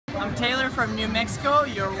I'm Taylor from New Mexico.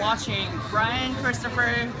 You're watching Brian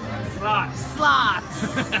Christopher Slots.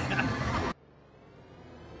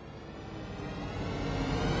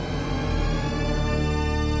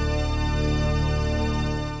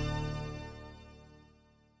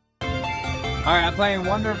 Alright, I'm playing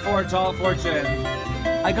Wonderful Tall Fortune.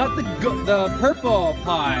 I got the purple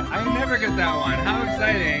pie. I never get that one. How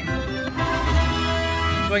exciting.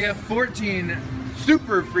 So I get 14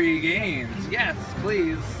 super free games. Yes,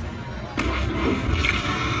 please.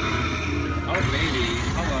 Oh, baby.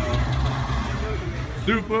 Hello.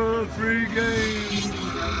 Super free games.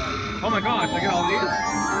 Oh my gosh, I got all these?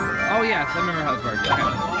 Oh yes, I remember how this works. Okay.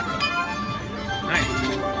 Nice.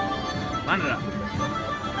 Line it up.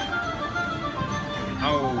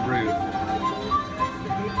 Oh, rude.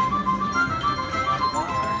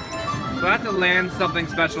 So I have to land something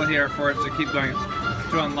special here for it to keep going,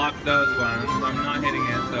 to unlock those ones. I'm not hitting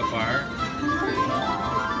it so far.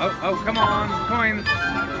 Oh, come on, coins.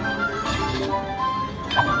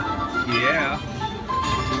 Yeah.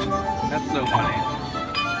 That's so funny.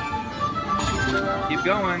 Keep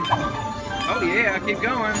going. Oh yeah, keep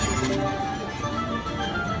going.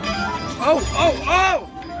 Oh!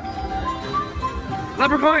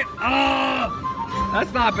 Leprechaun! Oh!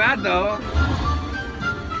 That's not bad though.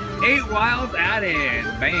 8 wilds added.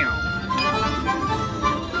 Bam.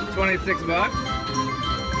 26 bucks.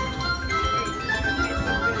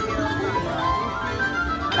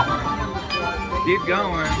 Keep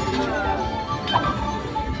going.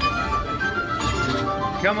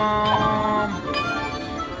 Come on.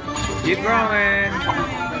 Keep growing.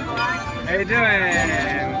 How you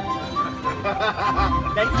doing?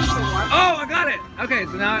 Oh, I got it! Okay,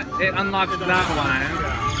 so now it unlocks that one.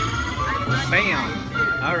 Bam.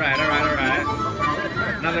 Alright.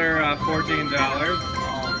 Another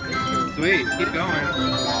 $14. Sweet, keep going.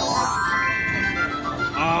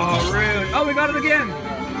 Oh, rude. Oh, we got it again!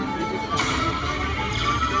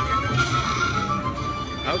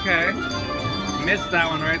 Okay. Missed that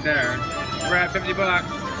one right there. We're at 50 bucks.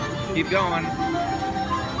 Keep going.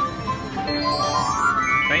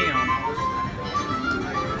 Bam.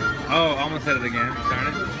 Oh, almost hit it again. Darn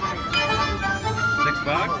it. 6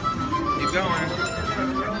 bucks. Keep going.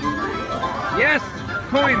 Yes!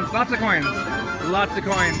 Coins! Lots of coins. Lots of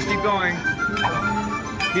coins. Keep going.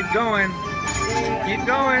 Keep going. Keep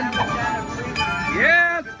going.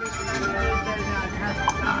 Yes!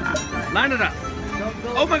 Line it up.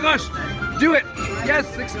 Oh my gosh! Do it!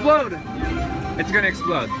 Yes! Explode! It's gonna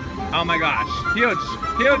explode. Oh my gosh. Huge!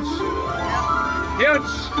 Huge!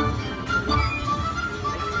 Huge!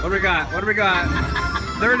 What do we got? What do we got?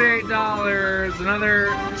 $38,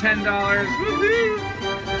 another $10. Woohoo!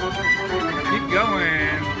 Keep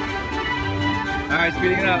going. Alright,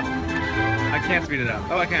 speeding it up. I can't speed it up.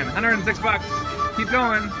 Oh, I can. 106 bucks. Keep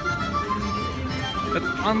going. Let's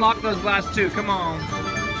unlock those last 2. Come on.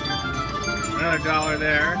 Another $1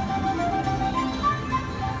 there.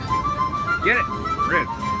 Get it. Rid.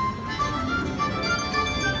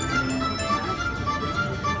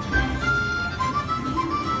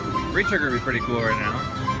 Retrigger would be pretty cool right now.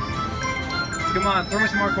 Come on, throw me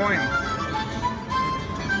some more coins.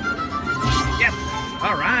 Yes!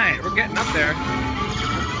 Alright, we're getting up there.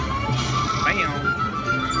 Bam!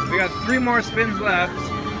 We got 3 more spins left.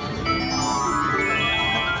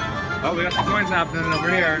 Oh, we got some coins happening over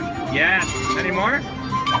here. Yes! Any more?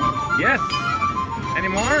 Yes! Any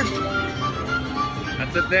more?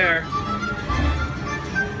 That's it there.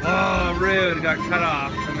 Oh, rude. Got cut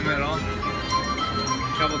off in the middle.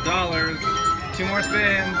 Couple dollars. 2 more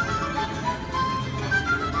spins.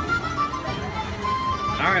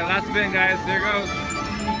 Alright, last spin, guys. There goes.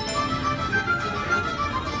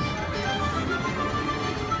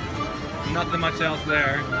 Nothing much else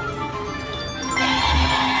there.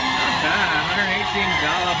 Not bad.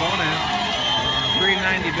 $118 bonus.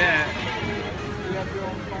 $3.90 bet.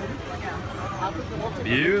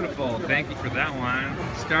 Beautiful. Thank you for that one.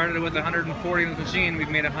 Started with 140 in the machine. We've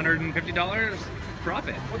made $150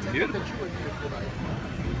 profit. Beautiful.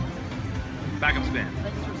 Backup spin.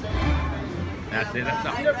 That's it. That's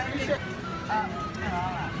all.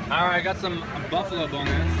 All right, got some buffalo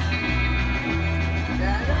bonus.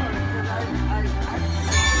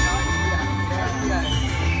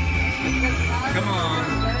 Come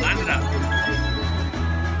on, line it up.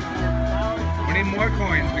 We need more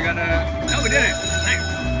coins. We gotta. Oh, we did it.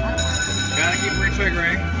 Nice. Gotta keep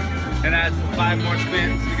re-triggering. It adds 5 more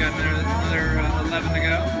spins. We got another 11 to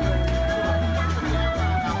go.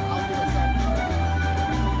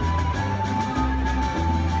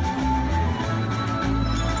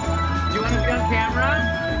 Do you want to be on camera?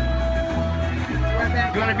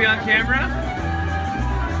 You want to be on camera?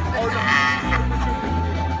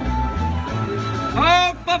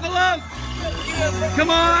 buffaloes! Come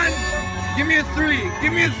on! Give me a 3.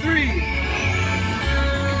 Give me a 3.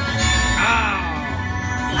 Ah!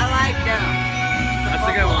 I like them. That's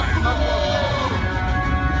a good one.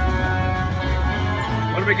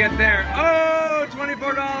 What do we get there? Oh,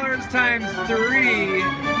 $24 times 3.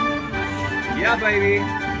 Yeah, baby.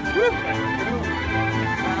 Woo.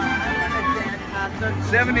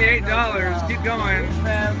 $78. Keep going.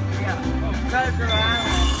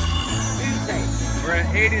 We're at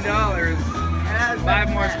 $80. 5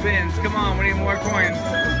 more spins. Come on, we need more coins.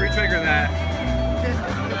 Let's re-trigger that.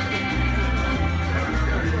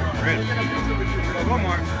 Ready. One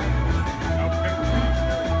more.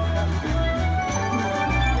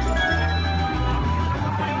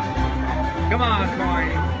 Come on,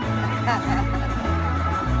 coin.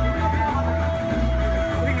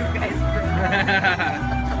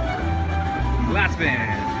 Last spin.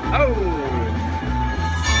 Oh!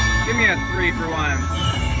 Give me a 3 for once.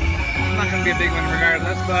 It's not gonna be a big one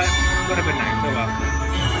regardless, but would have been nice. Oh well.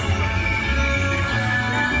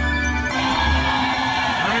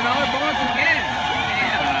 $100 bonus again.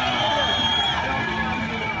 Yeah.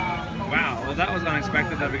 Wow. Well, that was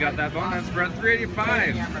unexpected that we got that bonus. We're at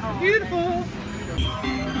 385. Beautiful.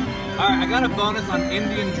 All right, I got a bonus on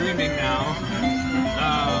Indian Dreaming now.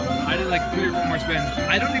 I did like 3 or 4 more spins.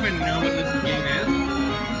 I don't even know what this game is,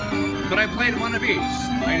 but I played one of each.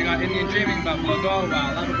 I got Indian Dreaming, Buffalo Gold,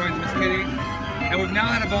 Lava Coins, Miss Kitty, and we've now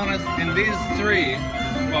had a bonus in these 3.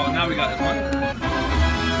 Well, now we got this one.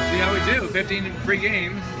 See how we do. 15 free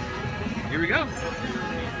games. Here we go.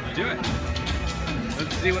 Let's do it.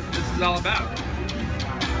 Let's see what this is all about.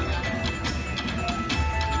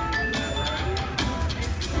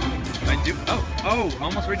 I do. Oh,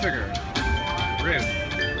 almost re-trigger. Rude.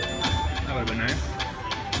 That would have been nice.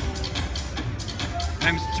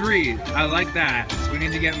 Times 3. I like that. We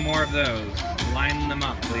need to get more of those. Line them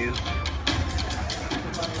up, please.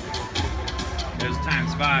 There's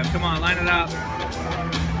times 5. Come on, line it up.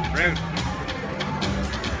 Rude.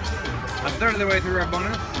 A third of the way through our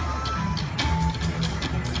bonus.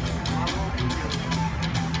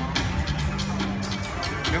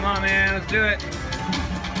 Come on, man. Let's do it.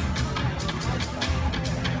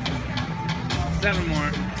 7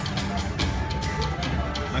 more.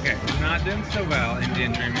 Okay, not doing so well,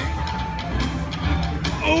 Indian Dreaming.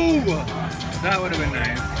 Oh! That would have been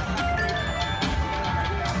nice.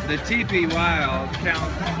 The TP Wild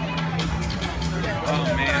counts. Oh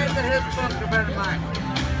man.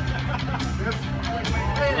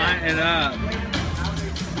 Line it up.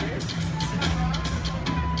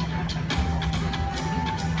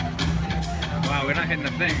 Wow, we're not hitting a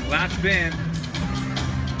thing. Last spin.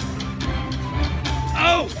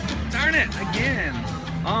 Oh! Darn it! Again!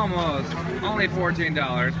 Almost. Only $14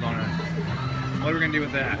 bonus. What are we gonna do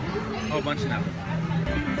with that? Oh, a bunch of nothing.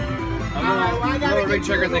 A little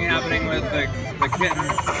re-trigger thing happening with the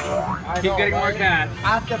kittens. Keep getting more cats. I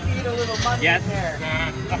have to feed a little money in there.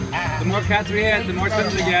 The more cats we hit, the more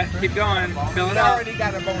spins we get. Keep going. Fill it I up. already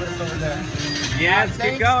got a bonus over there. Yes,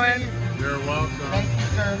 keep going. You're welcome. Thank you,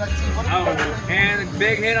 sir. Let's see what And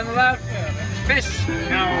big hit on the left. Fish.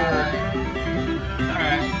 No.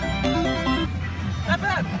 Alright. Not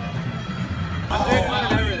bad. Big one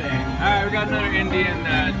and everything. Alright, we got another Indian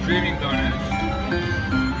Dreaming bonus.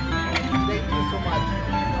 Thank you so much.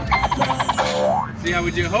 Let's see how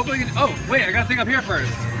we do. Hopefully, oh, wait, I got a thing up here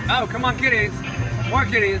first. Oh, come on, kitties. More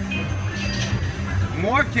kitties.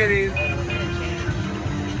 More kitties.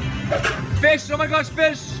 Fish, oh my gosh,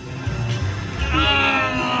 fish.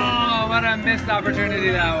 Oh, what a missed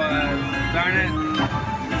opportunity that was. Darn it.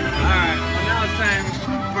 Alright, well now it's time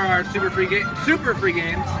for our super free games.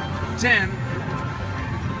 10.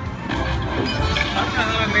 I don't know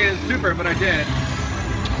how I made it super, but I did.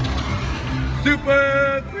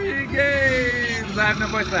 Super free games! I have no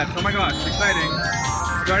voice left. Oh my gosh, exciting.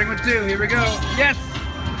 Starting with 2, here we go. Yes!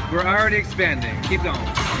 We're already expanding. Keep going.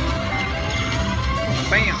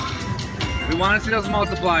 Bam! We want to see those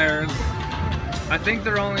multipliers. I think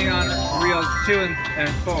they're only on reels 2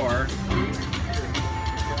 and 4.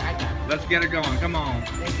 Let's get it going. Come on.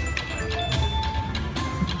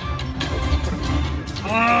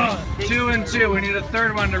 Oh, 2 and 2. We need a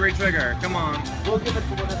third one to re-trigger. Come on. We'll give it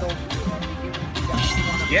to one of those.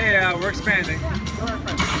 Yeah, we're expanding.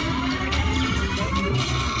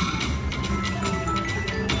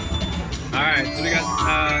 Alright, so we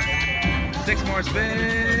got 6 more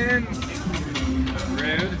spins.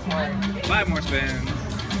 Rude. 5 more spins.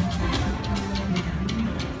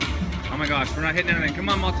 Oh my gosh, we're not hitting anything. Come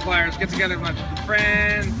on, multipliers. Get together, my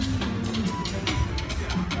friends.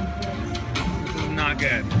 This is not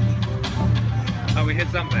good. Oh, we hit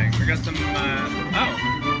something. We got some,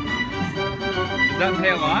 oh. that pay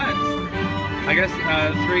a lot? I guess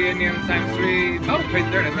 3 Indians times 3. Oh, wait,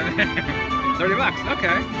 there it is. $30.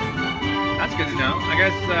 Okay. That's good to know. I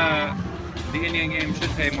guess the Indian game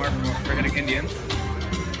should pay more for hitting Indians.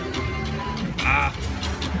 Ah.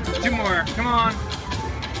 2 more. Come on.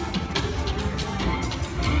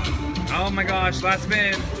 Oh my gosh, last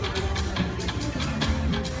spin.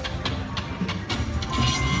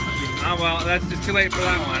 Oh well, that's just too late for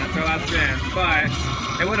that one. It's our last spin. But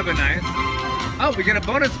it would have been nice. Oh, we get a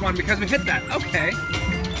bonus one because we hit that. Okay.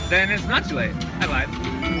 Then it's not too late. I lied.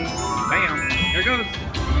 Bam. Here it goes.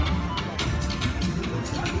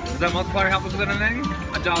 Does that multiplier help us with anything?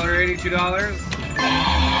 $1.80, $2. $45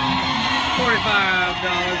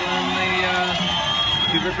 on the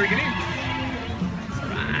super freaking eats.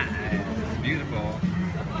 Alright. Beautiful.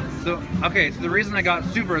 So, okay, so the reason I got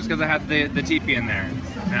super is because I had the TP in there.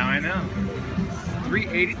 Now I know.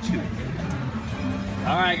 382.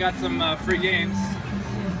 Alright, I got some free games.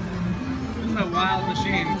 This is a wild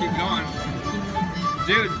machine. Keep going.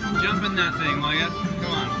 Dude, jump in that thing, will ya?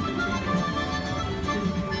 Come on.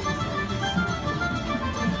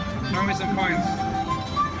 Throw me some coins.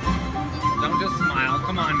 Don't just smile.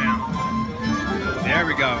 Come on now. There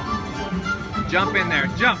we go. Jump in there.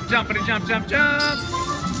 Jump, jumpity, jump, jump, jump.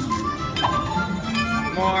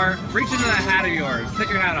 More. Reach into that hat of yours. Take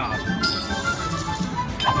your hat off.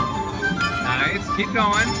 Nice. Keep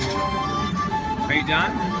going. Are you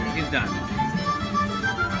done? He's done.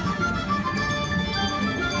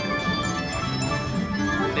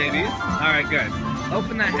 Babies. Alright, good.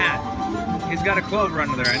 Open that hat. He's got a clover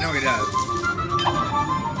under there. I know he does.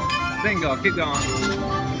 Single. Keep going.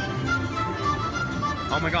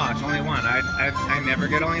 Oh my gosh, only one. I never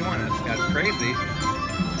get only one. That's crazy.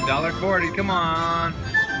 $1.40. Come on.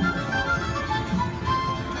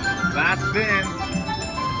 Last spin.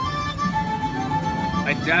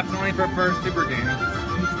 I definitely prefer super games.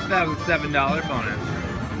 That was a $7 bonus.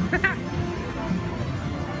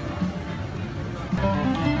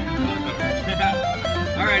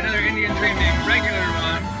 Alright, another Indian dream name. Regular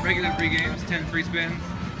one. Regular free games. 10 free spins.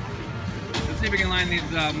 Let's see if we can line these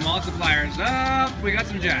multipliers up. We got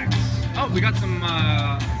some jacks. Oh, we got some,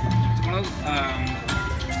 one of those,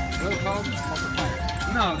 what are they called?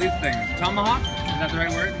 Multipliers. No, these things. Tomahawk? Is that the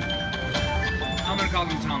right word? I'm gonna call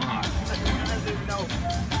them tomahawk.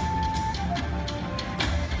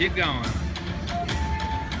 Keep going.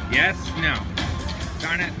 Yes, no.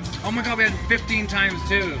 Darn it. Oh my god, we had 15 times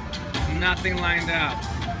too. Nothing lined up.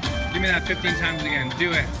 Give me that 15 times again.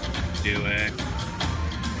 Do it. Do it.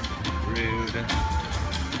 Rude.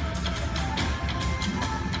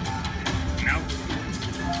 Nope.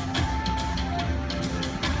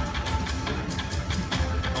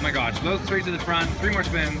 Oh my gosh, those 3 to the front. 3 more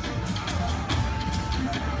spins.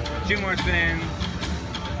 2 more spins.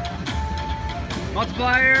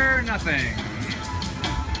 Multiplier, nothing.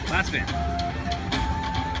 Last spin.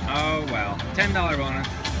 Oh well. $10 bonus.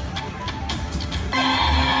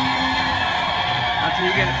 That's what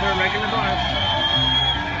you get for a regular bonus.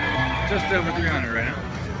 Just over 300 right now.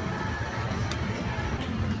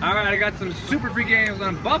 Alright, I got some super free games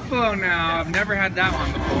on Buffalo now. I've never had that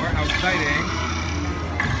one before. How exciting.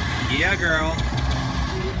 Yeah, girl.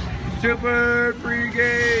 Super free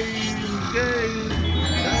games.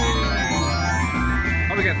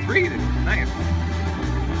 Oh, we got 3. Nice.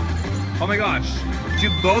 Oh my gosh. Do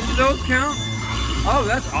both of those count? Oh,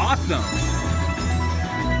 that's awesome.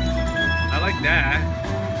 I like that.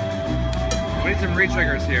 We need some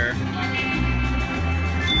retriggers here.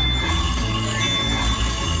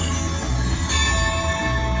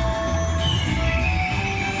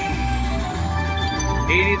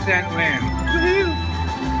 $0.80 win. Woohoo!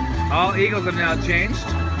 All Eagles have now changed.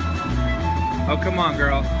 Oh, come on,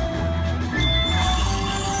 girl.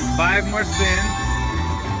 5 more spins.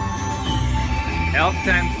 Elf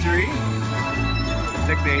times 3.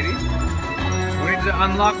 680. We need to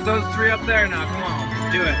unlock those 3 up there now. Come on,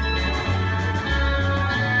 do it.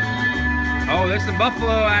 Oh, there's some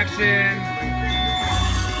Buffalo action.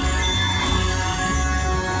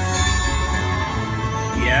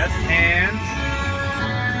 Yes,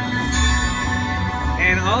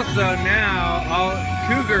 and also now all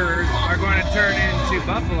Cougars are going to turn into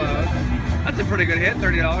Buffaloes. That's a pretty good hit,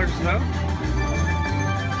 $30 or so.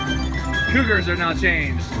 Cougars are now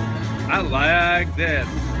changed. I like this.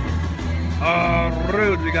 Oh,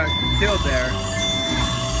 rude, we got killed there.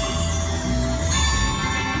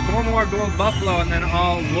 4 more gold Buffalo and then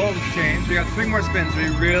all Wolves change. We got 3 more spins. We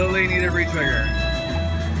really need a retrigger.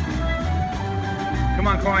 Come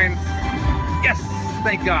on, coins. Yes,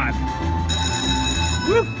 thank God.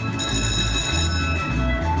 Woo.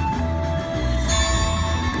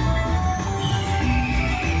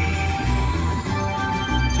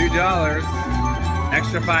 $2.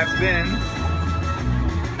 Extra 5 spins.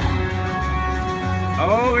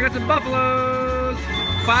 Oh, we got some buffaloes.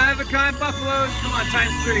 5-of-a-kind buffaloes. Come on,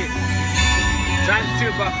 times 3. Times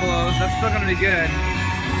 2 buffaloes. That's still gonna be good.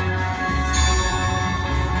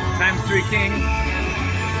 Times 3 kings.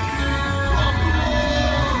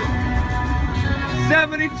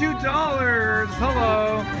 $72.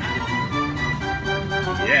 Hello.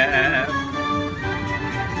 Yes.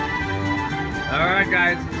 All right,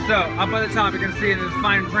 guys. So up at the top, you can see in this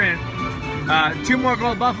fine print, 2 more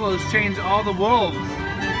gold buffaloes change all the wolves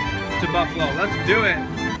to buffalo. Let's do it.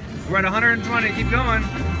 We're at 120. Keep going.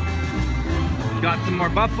 Got some more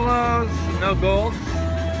buffaloes. No golds.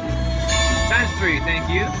 Times 3. Thank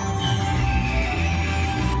you.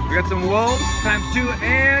 We got some wolves. Times 2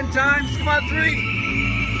 and times, come on, 3.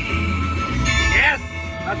 Yes.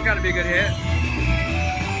 That's got to be a good hit.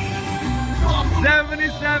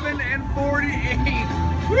 77 and 48.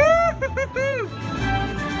 Woo!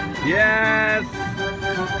 Yes.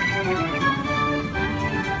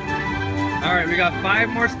 All right, we got 5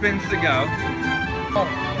 more spins to go.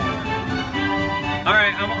 All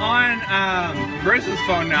right, I'm on Bruce's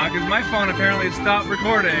phone now because my phone apparently stopped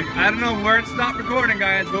recording. I don't know where it stopped recording,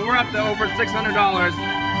 guys, but we're up to over $600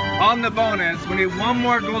 on the bonus. We need 1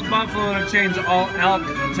 more gold buffalo to change all elk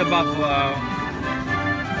to buffalo.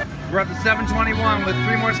 We're up to 721 with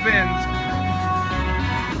 3 more spins.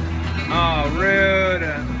 Oh, rude.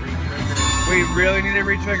 We really need to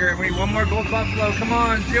re-trigger. We need 1 more gold buffalo. Come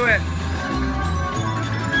on, do it.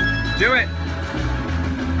 Do it.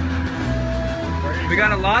 We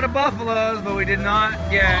got a lot of buffaloes, but we did not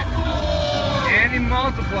get any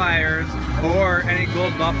multipliers or any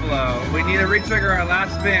gold buffalo. We need to re-trigger our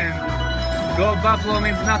last spin. Gold buffalo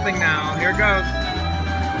means nothing now. Here it goes.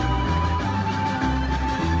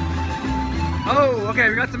 Oh, okay,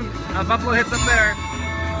 we got some buffalo hits up there.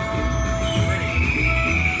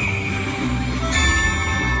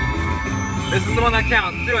 This is the one that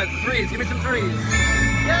counts. Do it. 3s. Give me some 3s.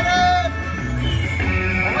 Get it!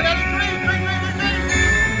 Oh my God, 3!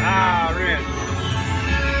 Ah, rich.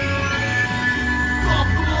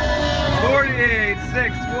 48,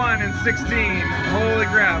 6, 1, and 16. Holy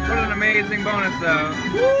crap. What an amazing bonus, though.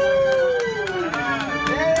 Woo!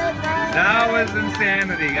 That was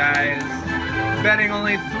insanity, guys. Betting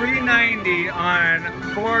only $390 on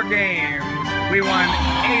 4 games. We won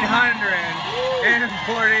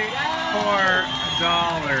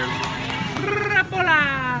 $844.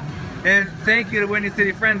 And thank you to Windy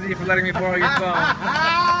City Frenzy for letting me borrow your phone.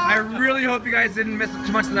 I really hope you guys didn't miss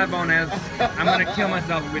too much of that bonus. I'm gonna kill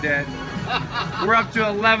myself if we did. We're up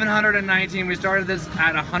to 1,119. We started this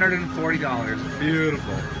at $140.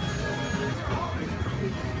 Beautiful.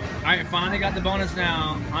 All right, finally got the bonus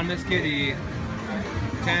now on Miss Kitty.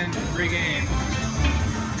 10 free games.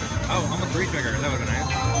 Oh, almost re-trigger. That would've been nice.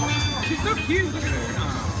 She's so cute. Look at her.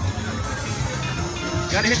 Oh.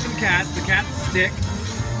 Gotta hit some cats. The cats stick.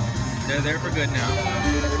 They're there for good now.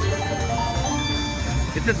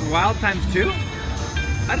 It says wild times 2?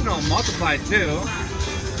 I don't know, multiply 2.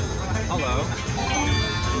 Hello.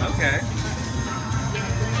 Okay.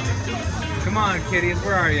 Come on, kitties,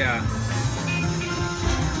 where are ya?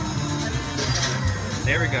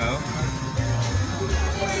 There we go.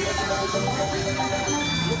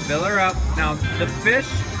 Fill her up. Now, the fish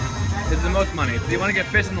is the most money, so you want to get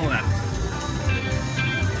fish on the left.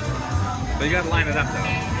 But you gotta line it up though.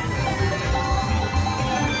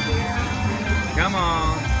 Come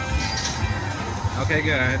on. Okay,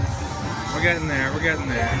 good. We're getting there, we're getting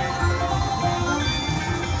there.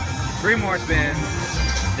 3 more spins.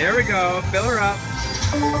 There we go, fill her up.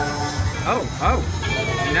 Oh, oh.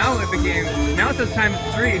 Now it says times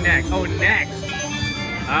 3 next. Oh, next.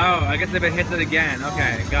 Oh, I guess if it hits it again.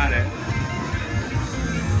 Okay, got it.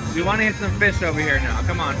 We want to hit some fish over here now.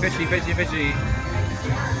 Come on, fishy, fishy, fishy.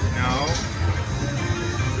 No.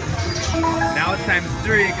 Now it's times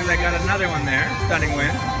 3 because I got another one there. Stunning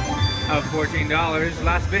win of $14.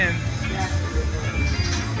 Last spin.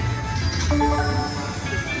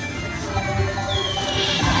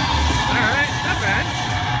 Alright, not bad.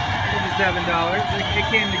 $57. It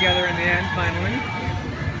came together in the end, finally.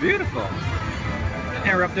 Beautiful.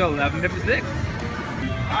 And we're up to $11.56.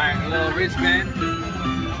 Alright, a little respin.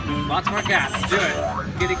 Lots more cats. Do it.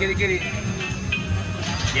 Kitty, kitty, kitty.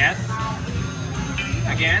 Yes.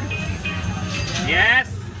 Again. Yes.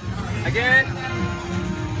 Again.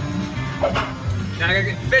 Now I gotta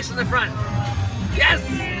get fish in the front. Yes.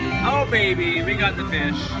 Oh baby, we got the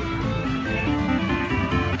fish.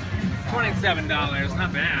 $27.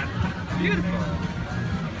 Not bad. Beautiful.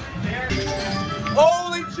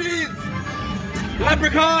 Holy cheese.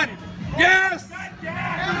 Leprechaun. Yes.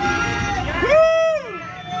 Woo!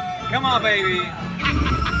 Come on, baby.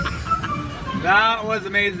 That was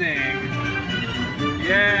amazing.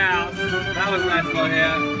 Yeah, that was a nice little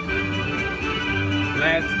hit.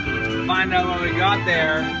 Let's find out what we got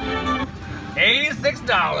there.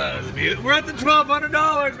 $86. We're at the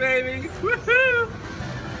 $1,200, baby. Woohoo!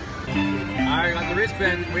 Alright, got the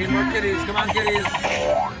respin. We need more kitties. Come on, kitties.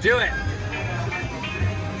 Do it.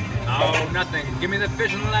 Oh, nothing. Give me the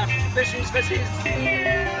fish on the left. Fishies, fishies.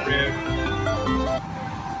 Rude.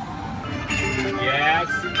 Yes.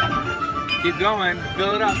 Keep going.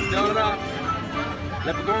 Fill it up. Fill it up.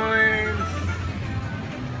 Leopard coins.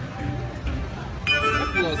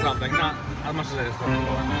 That's a little something. Not as much as I just thought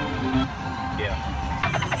before. Yeah.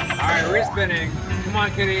 Alright, respinning. Come on,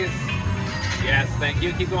 kitties. Yes, thank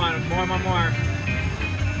you. Keep going. More, more, more.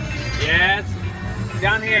 Yes.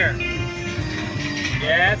 Down here.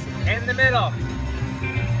 Yes. In the middle.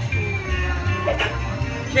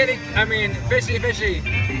 Kitty, fishy, fishy.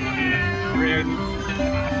 Rude.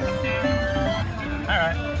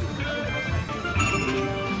 Alright.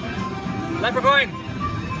 Leopard coin.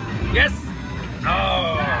 Yes.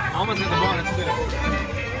 Oh, almost hit the bonus too.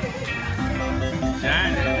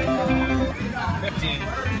 15.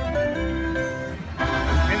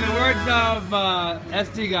 In the words of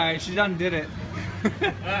SD guy, she done did it.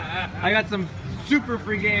 I got some super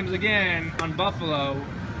free games again on Buffalo.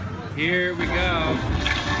 Here we go.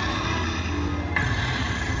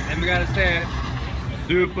 And we gotta say it.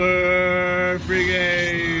 Super free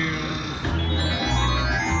games.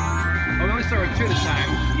 Oh, we only start with 2 this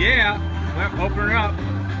time. Yeah. Well, open her up.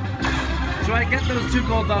 Do I get those 2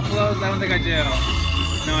 gold buffaloes? I don't think I do.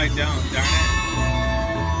 No, I don't. Darn it.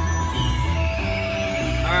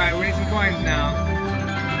 Alright, we need some coins now.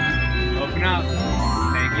 Open up.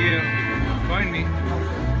 Thank you. Coin me.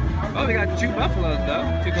 Oh, we got 2 buffaloes though.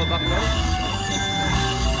 2 gold buffaloes.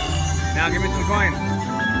 Now give me some coins.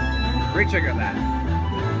 Retrigger that.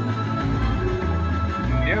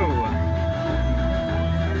 No.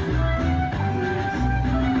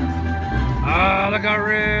 Oh, look how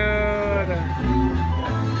rude.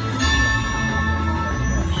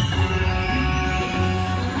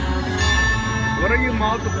 What are you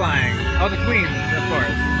multiplying? Oh, the queens, of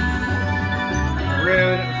course.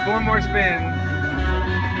 Rude. 4 more spins.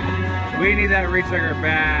 We need that retrigger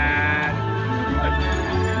bad.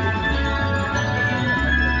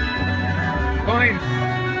 Coins.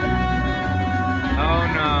 Oh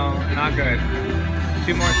no, not good.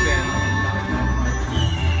 2 more spins.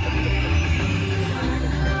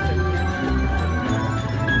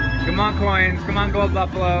 Come on, coins. Come on, gold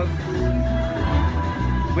buffaloes.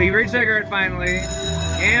 We retrigger it finally,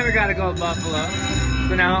 and we got a gold buffalo.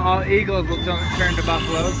 So now all eagles will turn to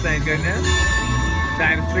buffaloes, thank goodness.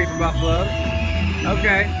 Times 3 for buffaloes.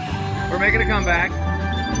 Okay, we're making a comeback.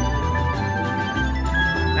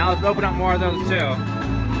 Now let's open up more of those too.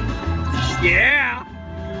 Yeah!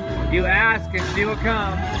 You ask and she will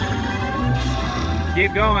come.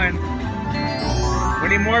 Keep going. We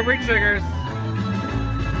need more retriggers.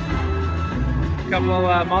 Couple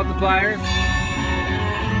multipliers.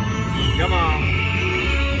 Come on.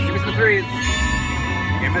 Give me some 3s.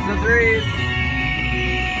 Give me some 3s.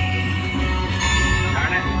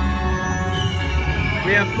 Darn it.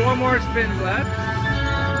 We have 4 more spins left.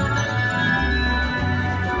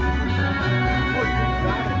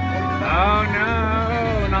 Oh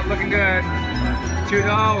no, not looking good.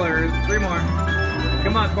 $2, 3 more.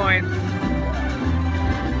 Come on, coins.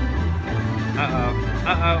 Uh-oh,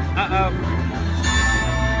 uh-oh, uh-oh.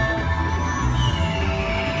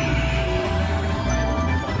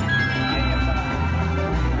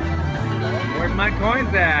 Where's my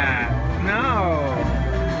coins at? No.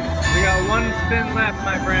 We got 1 spin left,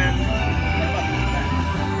 my friends.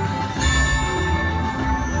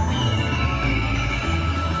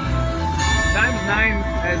 Times 9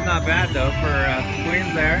 is not bad though for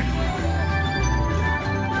queens there.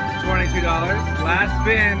 $22. Last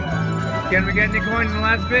spin. Can we get any coins in the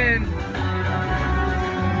last spin?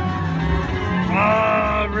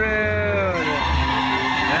 Oh, rude.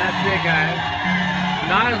 That's it, guys.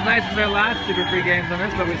 Not as nice as our last super free games on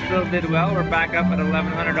this, but we still did well. We're back up at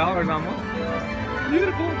 $1,100 almost.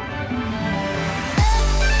 Beautiful.